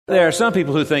There are some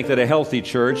people who think that a healthy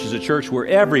church is a church where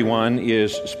everyone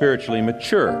is spiritually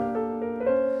mature.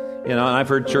 And I've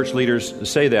heard church leaders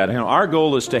say that. Our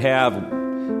goal is to have,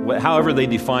 however they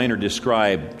define or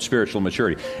describe spiritual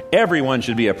maturity, everyone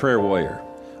should be a prayer warrior,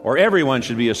 or everyone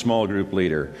should be a small group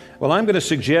leader. Well, I'm going to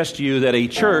suggest to you that a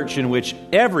church in which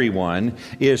everyone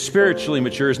is spiritually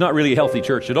mature is not really a healthy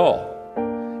church at all.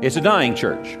 It's a dying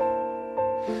church.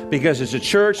 Because it's a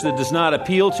church that does not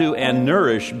appeal to and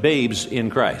nourish babes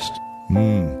in Christ.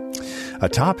 A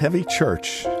top-heavy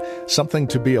church, something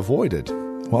to be avoided.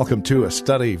 Welcome to a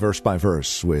study verse by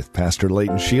verse with Pastor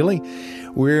Leighton Sheely.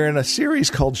 We're in a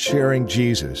series called Sharing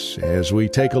Jesus as we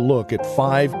take a look at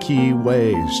 5 key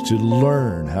ways to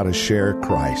learn how to share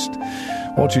Christ.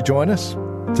 Won't you join us?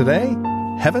 Today,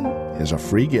 heaven is a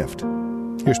free gift.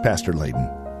 Here's Pastor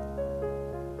Leighton.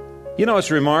 You know,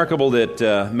 it's remarkable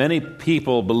that many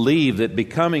people believe that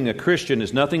becoming a Christian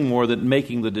is nothing more than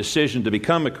making the decision to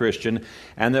become a Christian,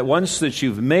 and that once that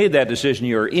you've made that decision,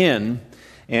 you're in,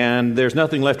 and there's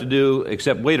nothing left to do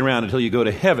except wait around until you go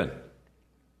to heaven.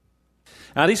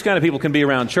 Now, these kind of people can be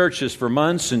around churches for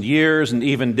months and years and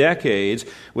even decades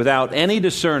without any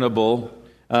discernible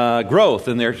growth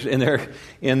in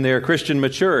their Christian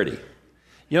maturity.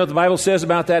 You know what the Bible says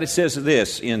about that? It says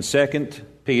this in 2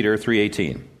 Peter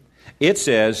 3:18. It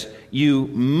says, you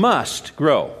must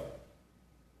grow.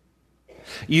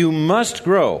 You must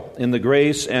grow in the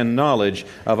grace and knowledge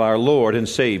of our Lord and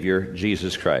Savior,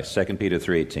 Jesus Christ. 2 Peter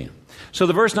 3:18. So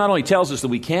the verse not only tells us that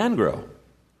we can grow,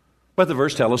 but the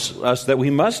verse tells us that we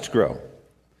must grow.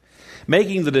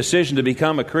 Making the decision to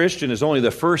become a Christian is only the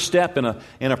first step in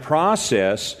a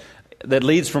process that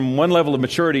leads from one level of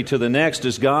maturity to the next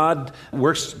as God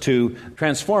works to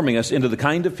transforming us into the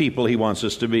kind of people He wants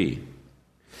us to be.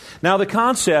 Now, the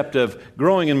concept of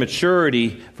growing in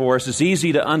maturity for us is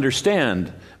easy to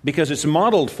understand because it's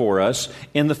modeled for us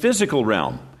in the physical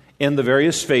realm, in the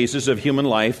various phases of human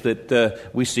life that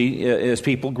we see as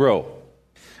people grow.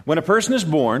 When a person is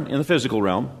born in the physical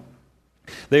realm,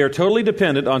 they are totally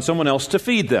dependent on someone else to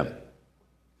feed them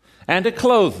and to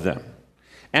clothe them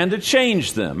and to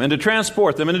change them and to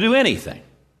transport them and to do anything.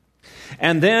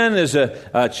 And then as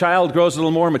a child grows a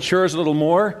little more, matures a little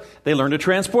more, they learn to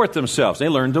transport themselves. They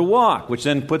learn to walk, which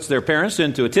then puts their parents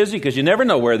into a tizzy because you never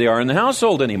know where they are in the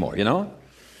household anymore, you know.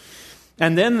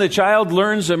 And then the child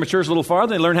matures a little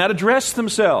farther, they learn how to dress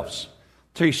themselves.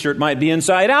 T-shirt might be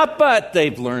inside out, but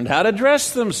they've learned how to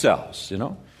dress themselves, you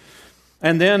know.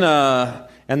 And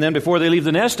then before they leave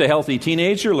the nest, a healthy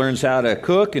teenager learns how to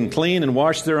cook and clean and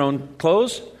wash their own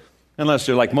clothes. Unless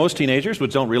they're like most teenagers,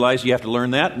 which don't realize you have to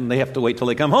learn that, and they have to wait till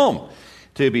they come home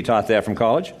to be taught that from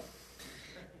college.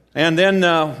 And then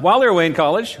while they're away in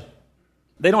college,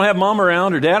 they don't have mom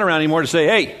around or dad around anymore to say,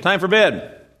 hey, time for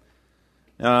bed,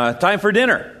 time for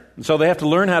dinner. And so they have to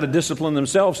learn how to discipline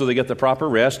themselves so they get the proper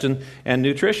rest and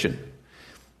nutrition.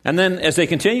 And then as they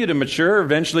continue to mature,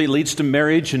 eventually it leads to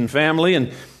marriage and family,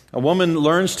 and a woman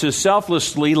learns to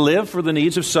selflessly live for the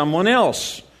needs of someone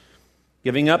else.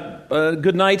 Giving up a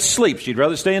good night's sleep. She'd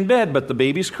rather stay in bed, but the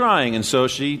baby's crying, and so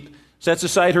she sets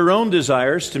aside her own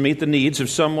desires to meet the needs of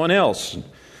someone else.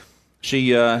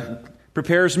 She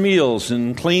prepares meals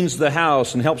and cleans the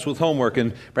house and helps with homework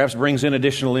and perhaps brings in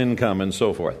additional income and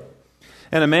so forth.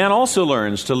 And a man also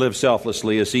learns to live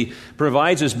selflessly as he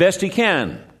provides as best he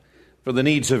can for the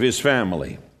needs of his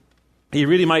family. He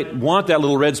really might want that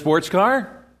little red sports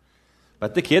car,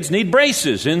 but the kids need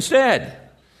braces instead.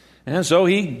 And so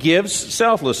he gives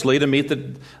selflessly to meet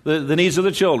the needs of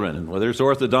the children, whether it's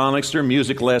orthodontics or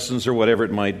music lessons or whatever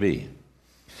it might be.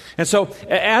 And so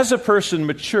as a person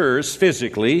matures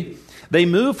physically, they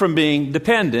move from being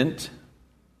dependent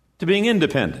to being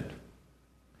independent.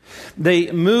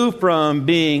 They move from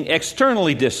being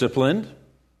externally disciplined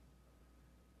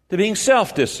to being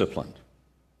self-disciplined.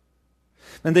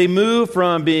 And they move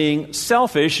from being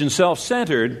selfish and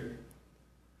self-centered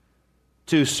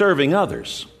to serving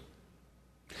others.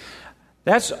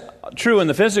 That's true in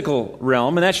the physical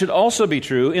realm, and that should also be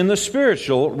true in the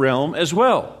spiritual realm as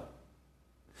well.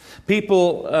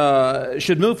 People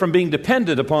should move from being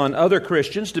dependent upon other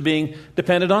Christians to being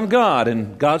dependent on God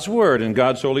and God's Word and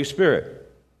God's Holy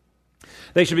Spirit.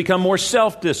 They should become more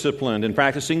self-disciplined in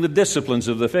practicing the disciplines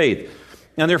of the faith.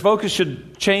 And their focus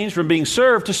should change from being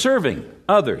served to serving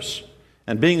others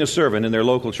and being a servant in their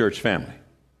local church family.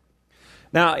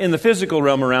 Now, in the physical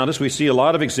realm around us, we see a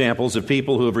lot of examples of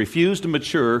people who have refused to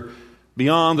mature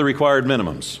beyond the required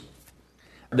minimums.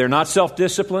 They're not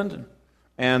self-disciplined,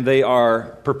 and they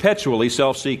are perpetually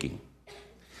self-seeking.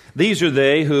 These are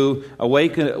they who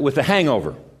awake with a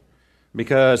hangover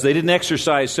because they didn't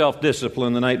exercise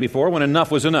self-discipline the night before when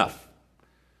enough was enough.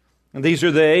 And these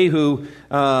are they who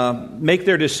make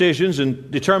their decisions and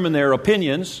determine their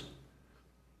opinions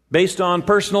based on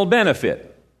personal benefit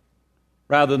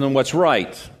rather than what's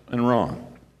right and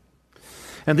wrong.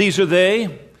 And these are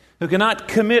they who cannot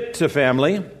commit to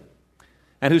family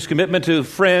and whose commitment to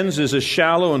friends is as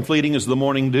shallow and fleeting as the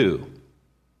morning dew.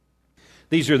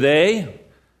 These are they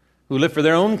who live for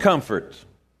their own comfort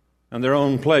and their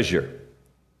own pleasure.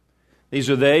 These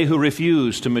are they who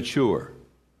refuse to mature.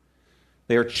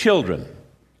 They are children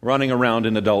running around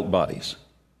in adult bodies.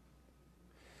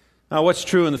 Now, what's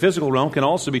true in the physical realm can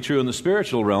also be true in the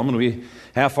spiritual realm, and we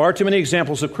have far too many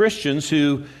examples of Christians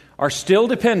who are still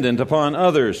dependent upon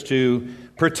others to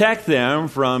protect them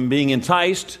from being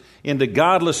enticed into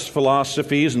godless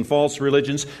philosophies and false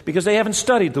religions because they haven't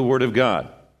studied the Word of God.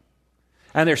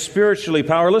 And they're spiritually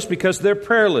powerless because they're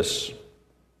prayerless.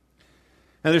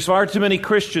 And there's far too many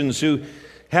Christians who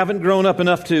haven't grown up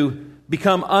enough to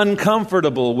become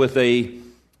uncomfortable with a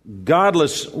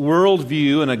godless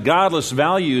worldview and a godless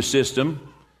value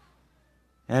system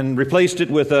and replaced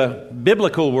it with a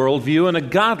biblical worldview and a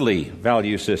godly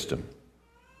value system.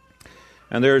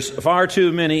 And there's far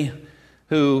too many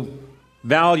who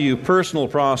value personal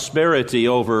prosperity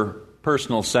over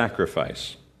personal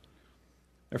sacrifice.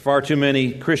 There are far too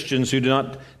many Christians who do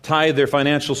not tithe their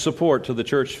financial support to the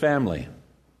church family,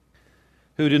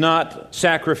 who do not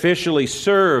sacrificially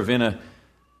serve in a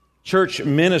church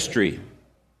ministry,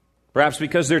 perhaps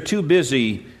because they're too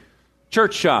busy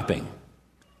church shopping,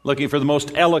 looking for the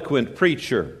most eloquent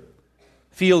preacher,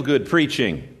 feel-good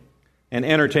preaching, and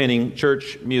entertaining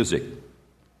church music.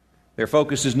 Their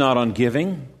focus is not on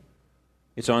giving,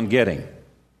 it's on getting.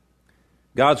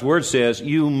 God's Word says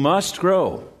you must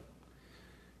grow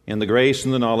in the grace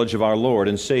and the knowledge of our Lord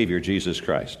and Savior, Jesus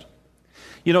Christ.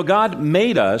 You know, God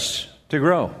made us to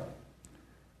grow,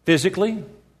 physically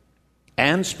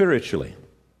and spiritually.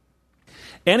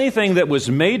 Anything that was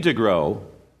made to grow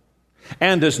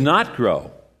and does not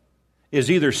grow is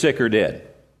either sick or dead.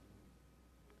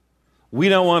 We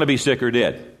don't want to be sick or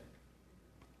dead.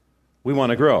 We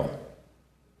want to grow.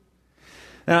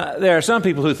 Now, there are some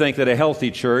people who think that a healthy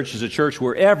church is a church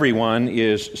where everyone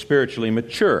is spiritually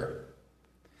mature.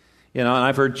 You know, and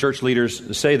I've heard church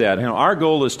leaders say that. You know, our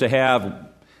goal is to have,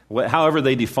 however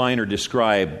they define or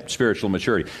describe spiritual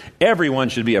maturity, everyone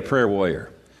should be a prayer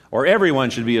warrior, or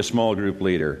everyone should be a small group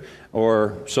leader,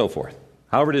 or so forth.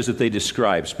 However it is that they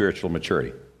describe spiritual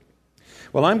maturity.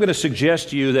 Well, I'm going to suggest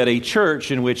to you that a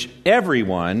church in which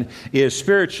everyone is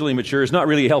spiritually mature is not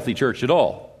really a healthy church at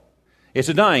all. It's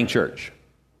a dying church.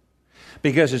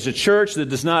 Because it's a church that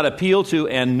does not appeal to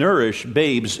and nourish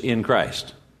babes in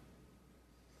Christ.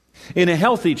 In a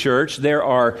healthy church, there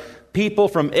are people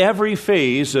from every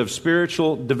phase of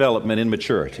spiritual development and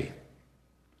maturity.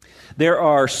 There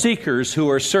are seekers who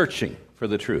are searching for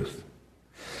the truth.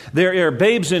 There are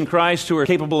babes in Christ who are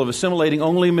capable of assimilating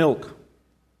only milk.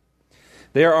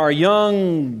 There are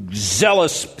young,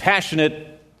 zealous,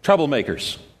 passionate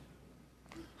troublemakers.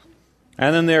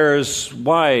 And then there's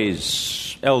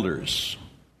wise elders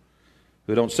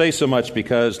who don't say so much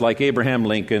because, like Abraham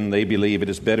Lincoln, they believe it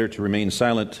is better to remain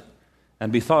silent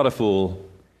and be thought a fool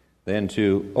than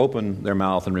to open their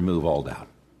mouth and remove all doubt.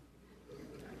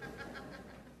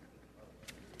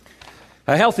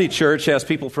 A healthy church has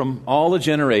people from all the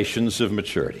generations of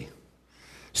maturity.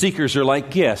 Seekers are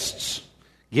like guests.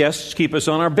 Guests keep us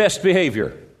on our best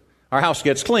behavior. Our house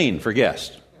gets clean for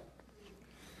guests.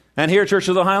 And here at Church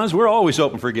of the Highlands, we're always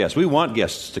open for guests. We want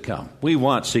guests to come. We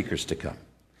want seekers to come.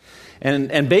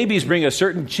 And babies bring a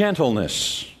certain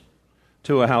gentleness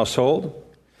to a household.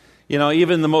 You know,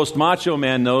 even the most macho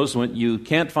man knows when you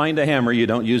can't find a hammer, you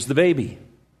don't use the baby.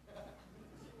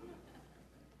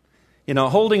 You know,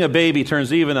 holding a baby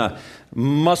turns even a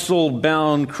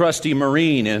muscle-bound, crusty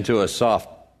Marine into a soft,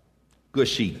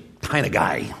 gushy kind of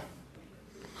guy.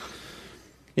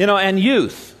 You know, and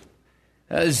youth.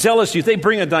 Zealous youth, they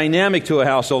bring a dynamic to a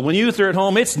household. When youth are at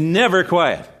home, it's never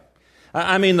quiet.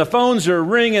 I mean, the phones are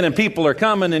ringing and people are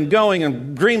coming and going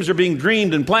and dreams are being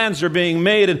dreamed and plans are being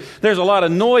made and there's a lot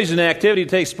of noise and activity that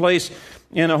takes place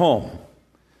in a home.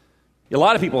 A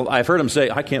lot of people, I've heard them say,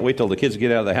 I can't wait till the kids get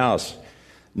out of the house.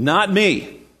 Not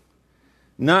me.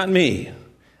 Not me.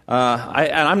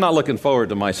 I'm not looking forward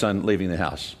to my son leaving the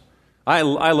house. I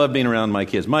love being around my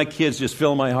kids. My kids just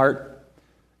fill my heart.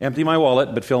 Empty my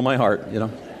wallet, but fill my heart, you know.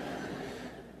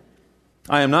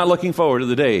 I am not looking forward to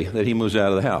the day that he moves out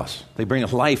of the house. They bring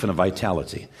a life and a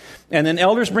vitality. And then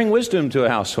elders bring wisdom to a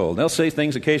household. They'll say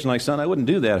things occasionally like, son, I wouldn't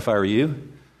do that if I were you.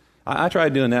 I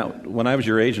tried doing that when I was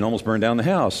your age and almost burned down the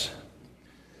house.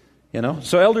 You know,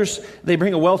 so elders, they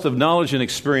bring a wealth of knowledge and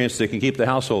experience that can keep the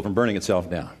household from burning itself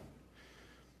down.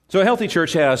 So a healthy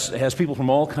church has people from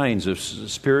all kinds of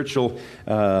spiritual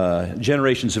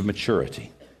generations of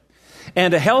maturity.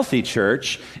 And a healthy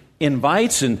church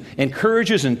invites and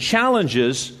encourages and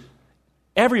challenges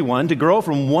everyone to grow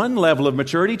from one level of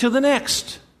maturity to the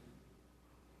next.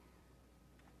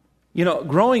 You know,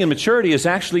 growing in maturity is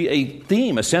actually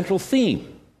a central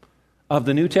theme of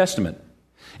the New Testament.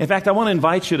 In fact, I want to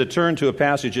invite you to turn to a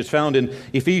passage that's found in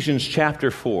Ephesians chapter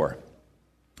 4.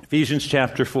 Ephesians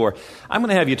chapter 4. I'm going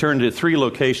to have you turn to 3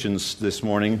 locations this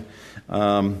morning.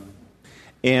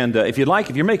 If you'd like,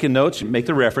 if you're making notes, make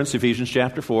the reference, Ephesians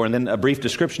chapter 4, and then a brief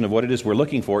description of what it is we're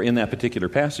looking for in that particular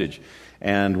passage.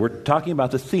 And we're talking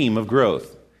about the theme of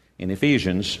growth in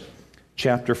Ephesians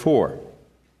chapter 4.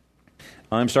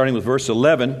 I'm starting with verse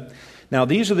 11. Now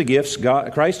these are the gifts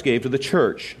Christ gave to the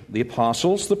church, the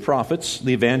apostles, the prophets,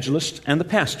 the evangelists, and the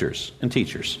pastors and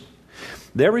teachers.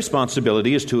 Their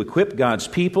responsibility is to equip God's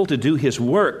people to do His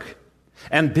work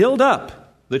and build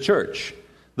up the church,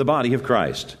 the body of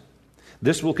Christ.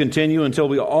 This will continue until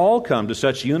we all come to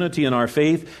such unity in our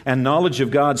faith and knowledge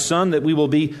of God's Son that we will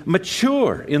be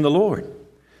mature in the Lord,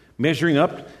 measuring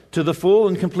up to the full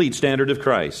and complete standard of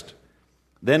Christ.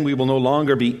 Then we will no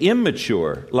longer be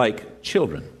immature like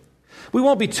children. We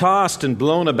won't be tossed and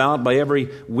blown about by every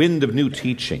wind of new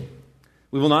teaching.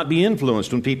 We will not be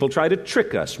influenced when people try to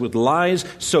trick us with lies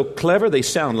so clever they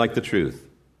sound like the truth.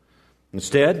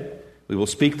 Instead, we will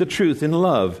speak the truth in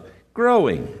love,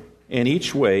 growing in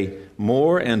each way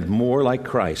more and more like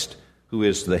Christ, who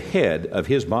is the head of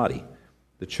His body,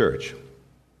 the church.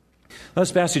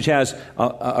 This passage has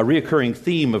a reoccurring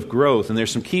theme of growth, and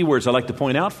there's some key words I'd like to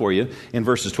point out for you in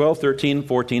verses 12, 13,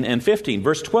 14, and 15.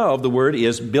 Verse 12, the word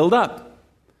is build up.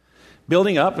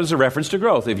 Building up is a reference to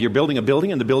growth. If you're building a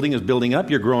building and the building is building up,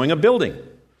 you're growing a building.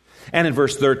 And in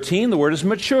verse 13, the word is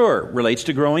mature, relates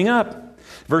to growing up.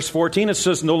 Verse 14, it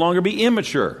says no longer be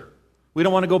immature. We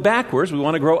don't want to go backwards, we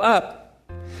want to grow up.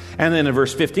 And then in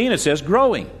verse 15, it says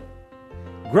growing.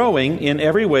 Growing in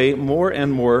every way more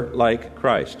and more like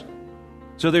Christ.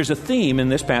 So there's a theme in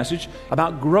this passage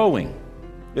about growing.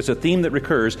 It's a theme that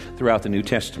recurs throughout the New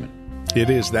Testament. It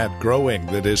is that growing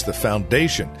that is the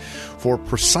foundation for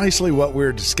precisely what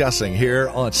we're discussing here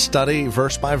on Study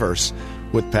Verse by Verse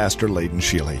with Pastor Leighton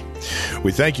Sheely.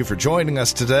 We thank you for joining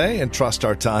us today and trust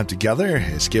our time together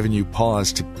has given you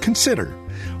pause to consider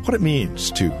what it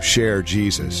means to share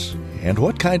Jesus and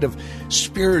what kind of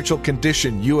spiritual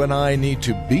condition you and I need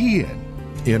to be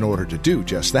in order to do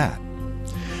just that.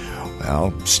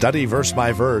 Well, Study Verse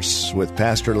by Verse with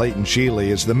Pastor Leighton Sheely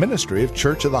is the ministry of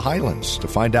Church of the Highlands. To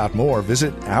find out more,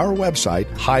 visit our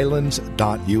website,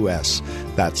 highlands.us.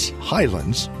 That's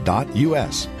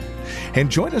highlands.us.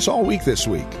 And join us all week this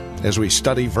week as we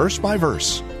study verse by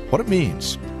verse what it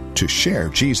means to share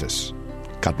Jesus.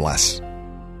 God bless.